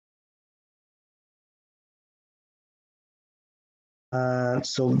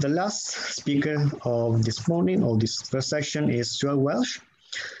So the last speaker of this morning, or this first session, is Stuart Welch.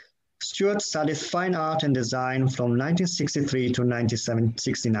 Stuart studied fine art and design from 1963 to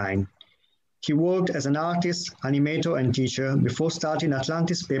 1969. He worked as an artist, animator, and teacher before starting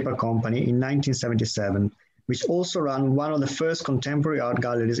Atlantis Paper Company in 1977, which also ran one of the first contemporary art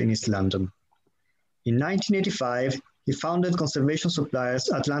galleries in East London. In 1985, he founded conservation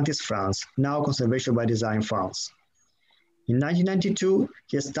suppliers Atlantis France, now Conservation by Design France. In 1992,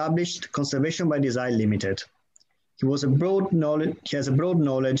 he established Conservation by Design Limited. He has a broad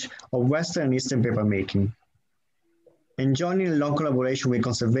knowledge of Western and Eastern papermaking. And joining a long collaboration with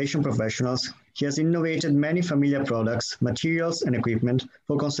conservation professionals, he has innovated many familiar products, materials, and equipment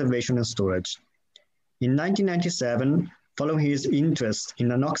for conservation and storage. In 1997, following his interest in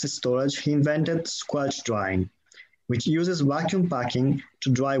anoxic storage, he invented squelch drying, which uses vacuum packing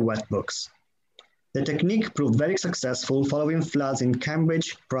to dry wet books. The technique proved very successful following floods in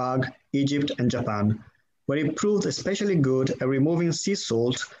Cambridge, Prague, Egypt, and Japan, where it proved especially good at removing sea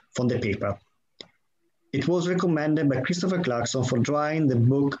salt from the paper. It was recommended by Christopher Clarkson for drying the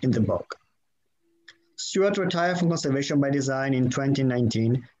book in the bog. Stuart retired from Conservation by Design in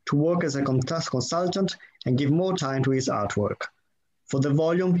 2019 to work as a consultant and give more time to his artwork. For the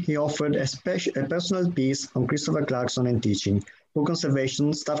volume, he offered a personal piece on Christopher Clarkson and teaching for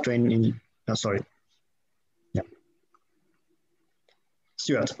conservation staff training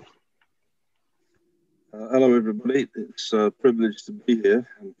Stuart. Hello, everybody. It's a privilege to be here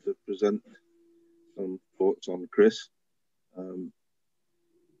and to present some thoughts on Chris. When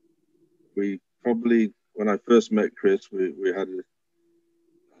I first met Chris, we had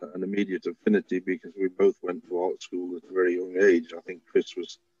an immediate affinity because we both went to art school at a very young age. I think Chris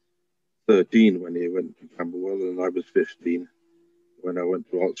was 13 when he went to Camberwell, and I was 15 when I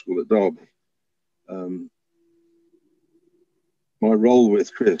went to art school at Derby. My role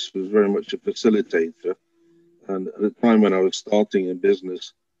with Chris was very much a facilitator, and at the time when I was starting in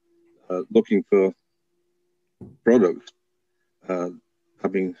business, looking for products,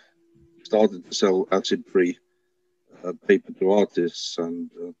 having started to sell acid-free paper to artists and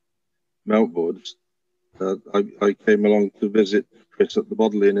melt boards, I came along to visit Chris at the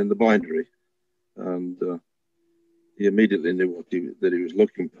Bodleian in the bindery, and he immediately knew that he was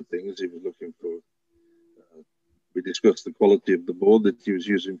looking for things. He was looking for. We discussed the quality of the board that he was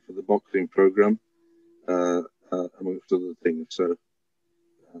using for the boxing program, amongst other things. So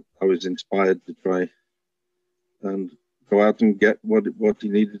I was inspired to try and go out and get what he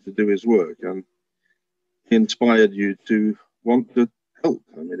needed to do his work. And he inspired you to want to help.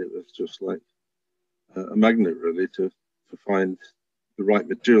 I mean, it was just like a magnet, really, to find the right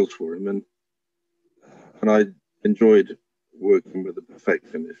materials for him. And I enjoyed working with a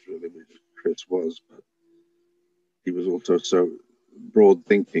perfectionist, really, which Chris was. But he was also so broad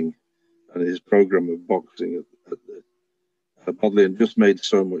thinking, and his program of boxing at the Bodleian just made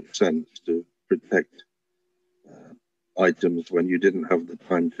so much sense to protect items when you didn't have the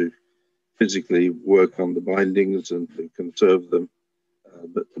time to physically work on the bindings and to conserve them,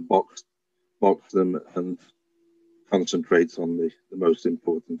 but to box them and concentrate on the most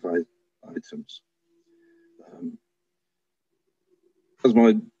important items. As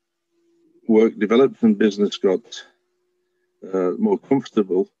my work developed and business got more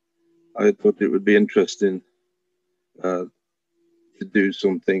comfortable, I thought it would be interesting to do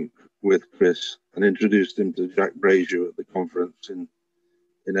something with Chris, and introduced him to Jack Brazier at the conference in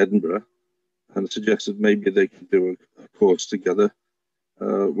Edinburgh, and suggested maybe they could do a course together,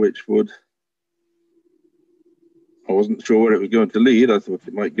 which would, I wasn't sure where it was going to lead. I thought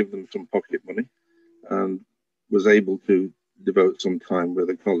it might give them some pocket money, and was able to devote some time with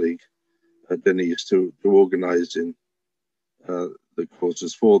a colleague, Denise, to organising the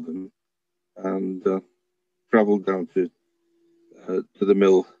courses for them, and travelled down to the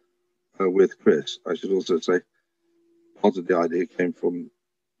mill with Chris. I should also say part of the idea came from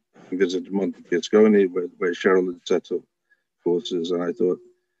visiting Montefiascone, where Cheryl had set up courses, and I thought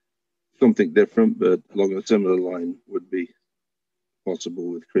something different but along a similar line would be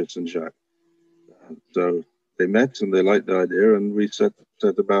possible with Chris and Jacques. So they met and they liked the idea, and we set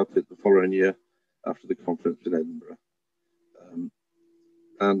about it the following year after the conference in Edinburgh.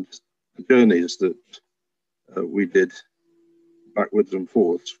 And the journeys that we did backwards and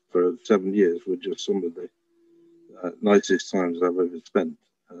forwards for 7 years were just some of the nicest times I've ever spent.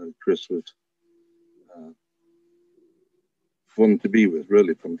 Chris was fun to be with,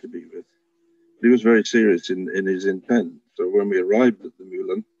 really fun to be with. But he was very serious in his intent. So when we arrived at the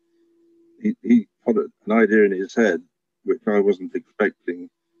Moulin, he put an idea in his head, which I wasn't expecting,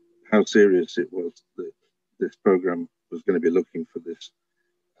 how serious it was that this program was going to be looking for this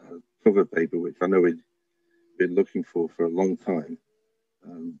cover paper, which I know he'd been looking for a long time,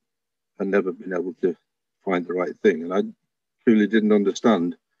 and never been able to find the right thing. And I truly didn't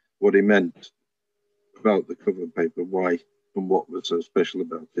understand what he meant about the cover paper, why and what was so special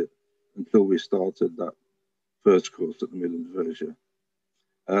about it, until we started that first course at the Mill and Verger.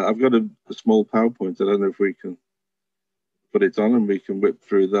 I've got a small PowerPoint. I don't know if we can put it on and we can whip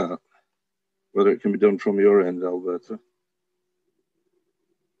through that, whether it can be done from your end, Alberta.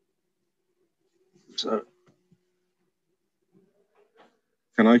 So,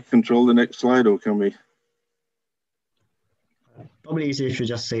 can I control the next slide, or can we? Probably easier if you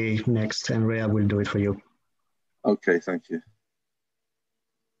just say next, and Rhea will do it for you. Okay, thank you.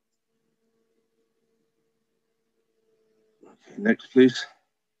 Okay, next, please.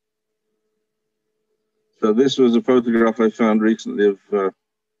 So this was a photograph I found recently of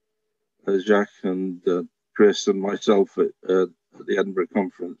Jacques and Chris and myself at the Edinburgh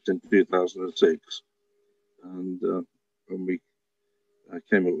conference in 2006. And when we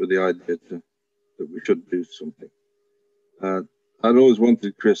came up with the idea that we should do something. I'd always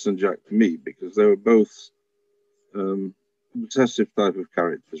wanted Chris and Jack to meet because they were both obsessive type of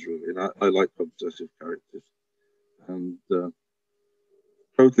characters, really. And I like obsessive characters. And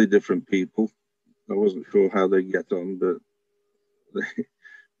totally different people. I wasn't sure how they get on, but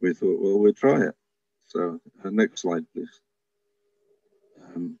we thought, well, we'll try it. So next slide, please.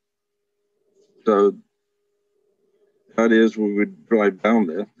 So the idea is we would drive down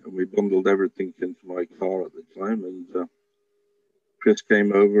there, and we bundled everything into my car at the time. And Chris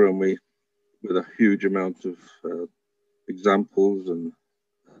came over, and we, with a huge amount of examples and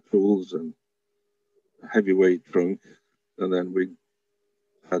tools and a heavyweight trunk, and then we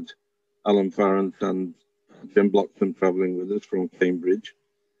had Alan Farrant and Jim Blockton traveling with us from Cambridge,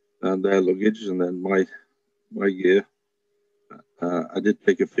 and their luggage, and then my gear. I did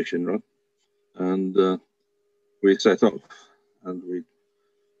take a fishing rod, and we set off, and we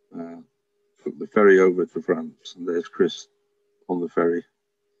took the ferry over to France, and there's Chris on the ferry,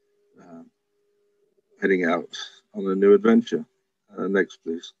 heading out on a new adventure. Next,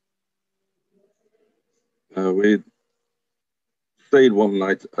 please. We stayed one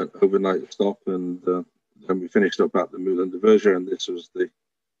night at overnight stop, and then we finished up at the Moulin de Verger, and this was the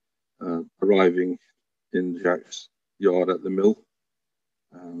arriving in Jacques' yard at the mill.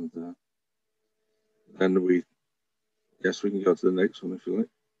 And then we can go to the next one if you like.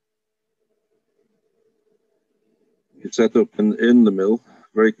 We set up in the mill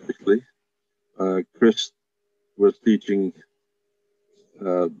very quickly. Chris was teaching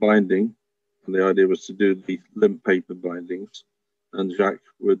binding, and the idea was to do the limp paper bindings, and Jacques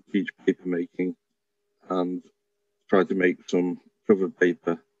would teach paper making and try to make some cover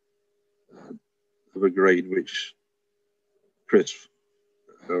paper of a grade which Chris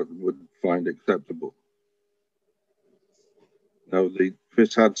would find acceptable. Now,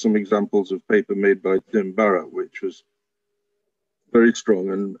 Chris had some examples of paper made by Tim Barrett, which was very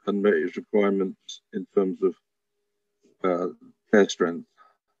strong and met his requirements in terms of tear strength.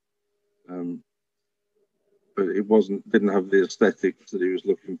 But it didn't have the aesthetics that he was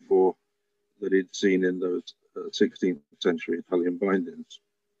looking for that he'd seen in those 16th century Italian bindings.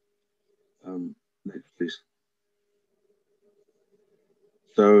 Next, please.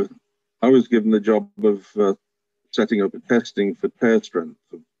 So I was given the job of setting up a testing for tear strength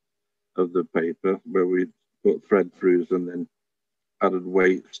of the paper, where we put thread throughs and then added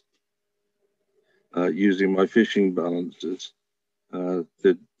weights using my fishing balances to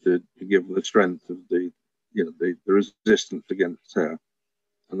give the strength of the resistance against tear.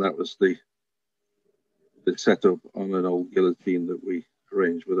 And that was the setup on an old guillotine that we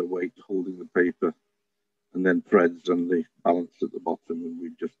arranged with a weight holding the paper, and then threads and the balance at the bottom, and we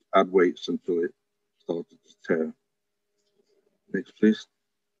just add weights until it started to tear. Next, please.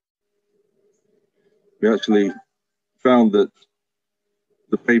 We actually found that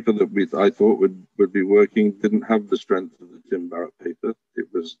the paper that I thought would be working didn't have the strength of the Tim Barrett paper. It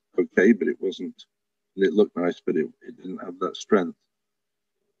was okay, but it wasn't, and it looked nice, but it didn't have that strength.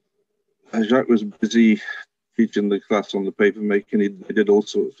 Jacques was busy teaching the class on the paper making. He did all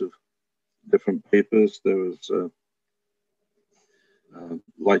sorts of different papers. There was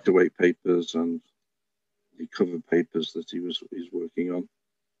lighter weight papers and the cover papers that he's working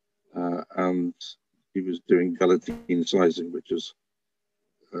on, and he was doing gelatine sizing, which is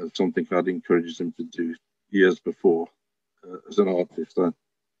something I'd encouraged him to do years before. As an artist, I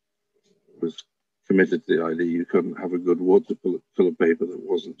was committed to the idea you couldn't have a good watercolor paper that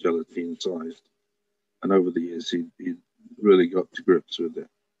wasn't gelatine sized. And over the years, he really got to grips with it.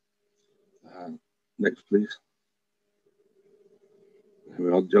 Next, please.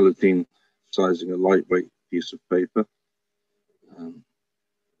 We are gelatine sizing a lightweight piece of paper.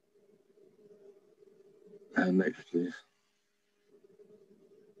 And next, please.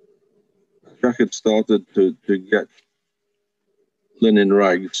 Jack had started to get linen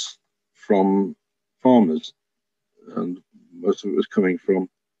rags from farmers, and most of it was coming from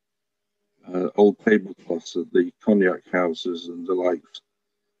old tablecloths that the cognac houses and the likes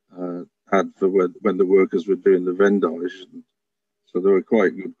had for when the workers were doing the vendage. So they were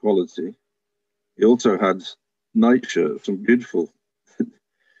quite good quality. He also had nightshirts, some beautiful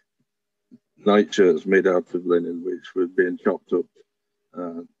nightshirts made out of linen, which were being chopped up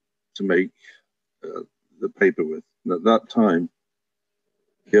to make the paper with. And at that time,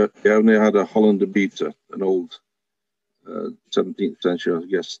 he only had a Hollander beater, an old 17th century, I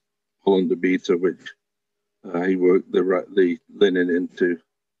guess, Hollander beater, which he worked the linen into.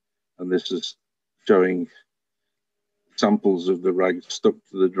 And this is showing samples of the rags stuck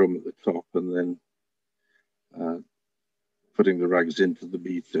to the drum at the top, and then putting the rags into the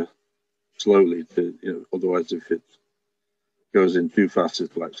beater slowly to, otherwise if it goes in too fast,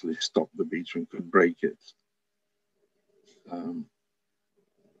 it'll actually stop the beater and could break it.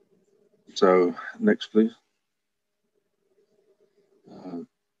 So next, please.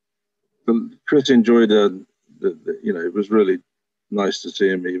 Chris enjoyed it was really nice to see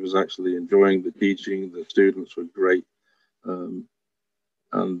him. He was actually enjoying the teaching. The students were great. And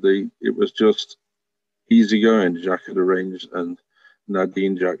it was just easy going. Jack had arranged, and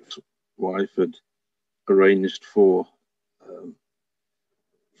Nadine, Jack's wife, had arranged for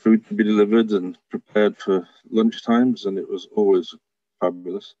food to be delivered and prepared for lunch times, and it was always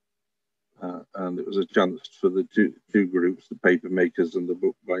fabulous. And it was a chance for the two groups, the paper makers and the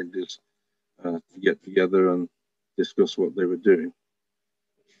bookbinders, to get together and discuss what they were doing.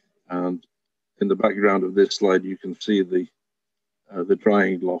 And in the background of this slide, you can see the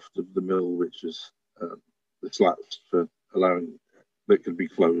drying loft of the mill, which is the slats for allowing that could be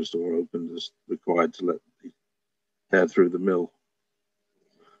closed or opened as required to let the air through the mill.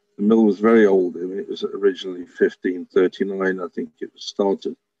 The mill was very old. I mean, it was originally 1539, I think it was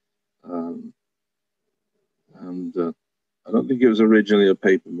started. I don't think it was originally a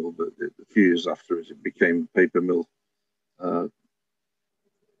paper mill, but a few years after it became a paper mill,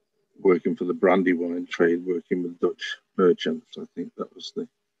 working for the Brandywine trade, working with Dutch merchants. I think that was the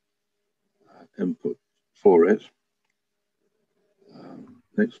input for it.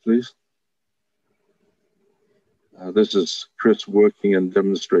 Next, please. This is Chris working and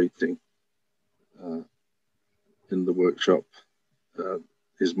demonstrating in the workshop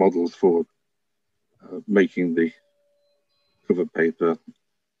his models for making the cover paper,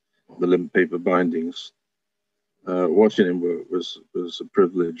 the limp paper bindings. Watching him work was a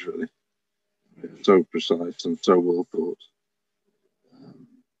privilege, really. So precise and so well thought.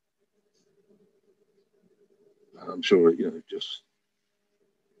 I'm sure, just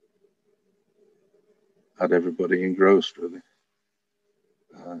had everybody engrossed, really.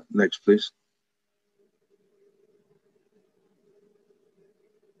 Next, please.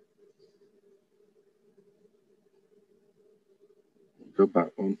 Go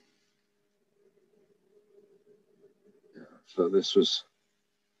back one. Yeah, so this was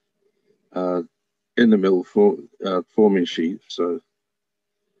in the mill for forming sheets. So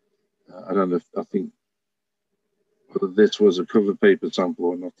I don't know I think whether this was a cover paper sample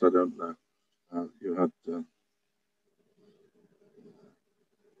or not, I don't know. You had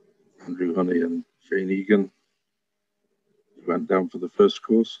Andrew Honey and Shane Egan, who went down for the first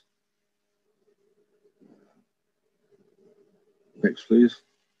course. Next, please.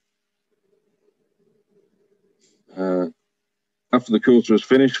 After the course was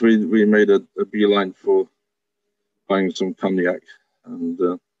finished, we made a beeline for buying some cognac.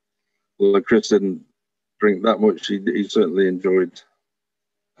 And although Chris didn't drink that much, he certainly enjoyed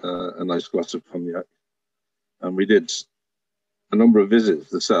a nice glass of cognac. And we did a number of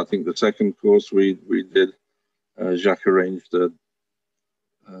visits. I think the second course we did, Jacques arranged a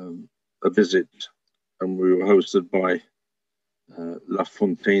visit, and we were hosted by La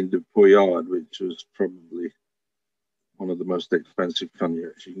Fontaine de Pouillard, which was probably one of the most expensive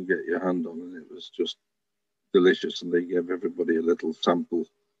cognacs you can get your hand on, and it was just delicious. And they gave everybody a little sample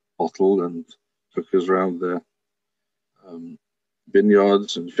bottle and took us around their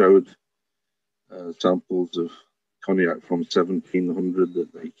vineyards and showed samples of cognac from 1700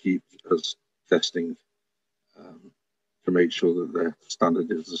 that they keep as testing to make sure that their standard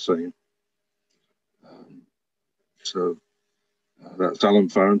is the same. So that's Alan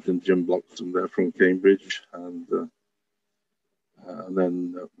Farrant and Jim Bloxham there from Cambridge, and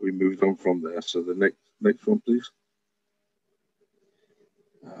then we moved on from there. So the next one, please.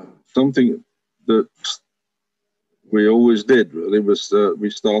 Something that we always did really was we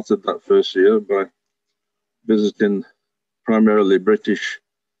started that first year by visiting primarily British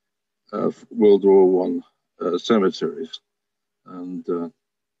World War I cemeteries, and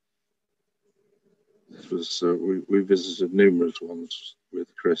this was we visited numerous ones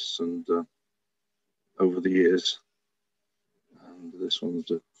with Chris and over the years, and this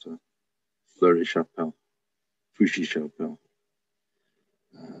one's at Fleury Chapelle, Fouchy Chapelle.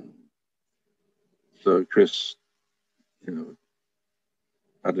 So Chris, you know,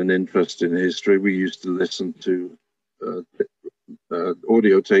 had an interest in history. We used to listen to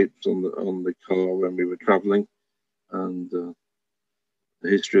audio tapes on the car when we were traveling, and the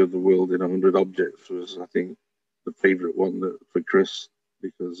history of the world in 100 objects was, I think, the favorite one for Chris,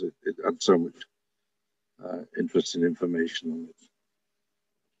 because it had so much interesting information on it.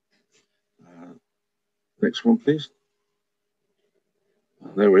 Next one, please.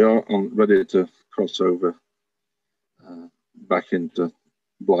 And there we are. I'm ready to cross over back into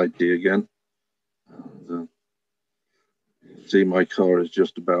Blighty again. And, see, my car is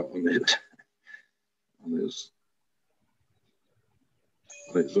just about on it. on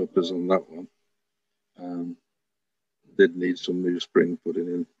its uppers on that one. Did need some new spring putting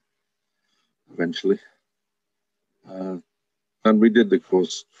in eventually. And we did the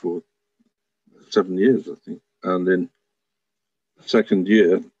course for 7 years, I think. And in the second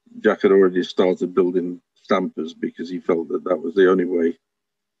year, Jack had already started building stampers because he felt that that was the only way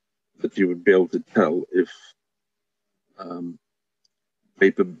that you would be able to tell if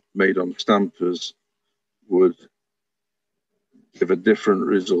paper made on stampers would give a different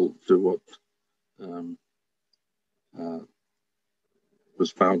result to what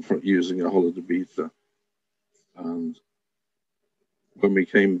was found from using a holiday beater. And when we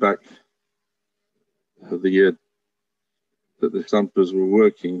came back the year that the stampers were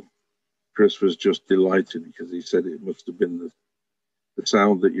working, Chris was just delighted because he said it must have been the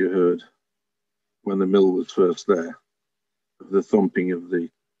sound that you heard when the mill was first there, of the thumping of the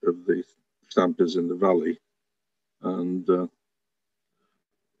stampers in the valley. And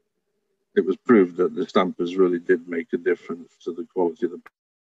it was proved that the stampers really did make a difference to the quality of the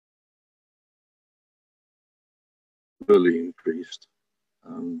really increased,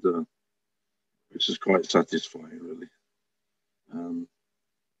 and which is quite satisfying, really.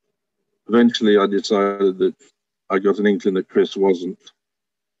 Eventually, I decided that I got an inkling that Chris wasn't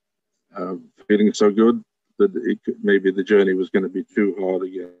feeling so good, that maybe the journey was going to be too hard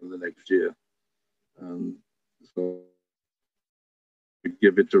again the next year, and so we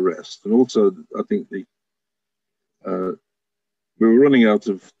give it a rest. And also, I think we were running out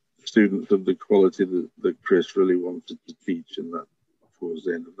of students of the quality that Chris really wanted to teach, and that towards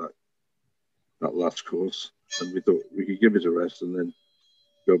the end of that last course, and we thought we could give it a rest and then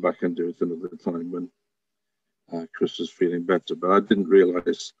go back and do it another time when Chris was feeling better. But I didn't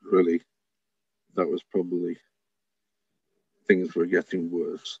realize really that was probably things were getting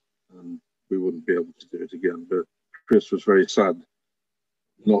worse and we wouldn't be able to do it again. But Chris was very sad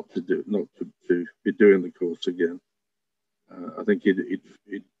not to be doing the course again. I think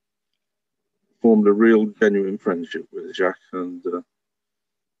he'd formed a real genuine friendship with Jacques, and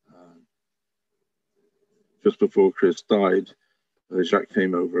just before Chris died, Jacques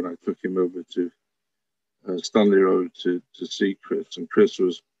came over and I took him over to Stanley Road to see Chris, and Chris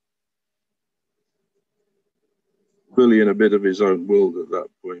was really in a bit of his own world at that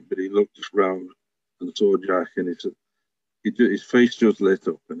point, but he looked around and saw Jacques, and he said, his face just lit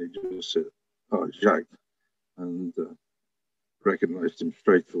up, and he just said, "Oh, Jacques," and recognized him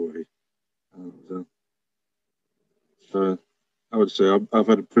straight away. And so I would say I've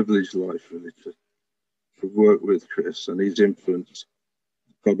had a privileged life, really, to work with Chris, and he's influenced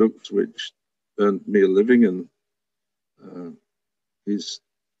products which earned me a living, and his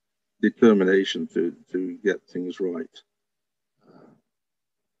determination to get things right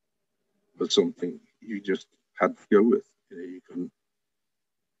was something you just had to go with. You couldn't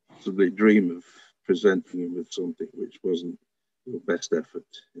possibly dream of presenting him with something which wasn't your best effort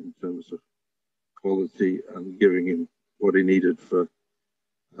in terms of quality and giving him what he needed for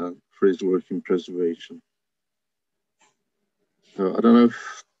his work in preservation. So I don't know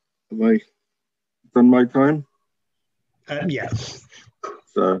if have I done my time? Yeah.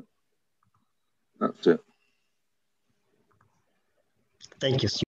 So that's it. Thank you, Stuart.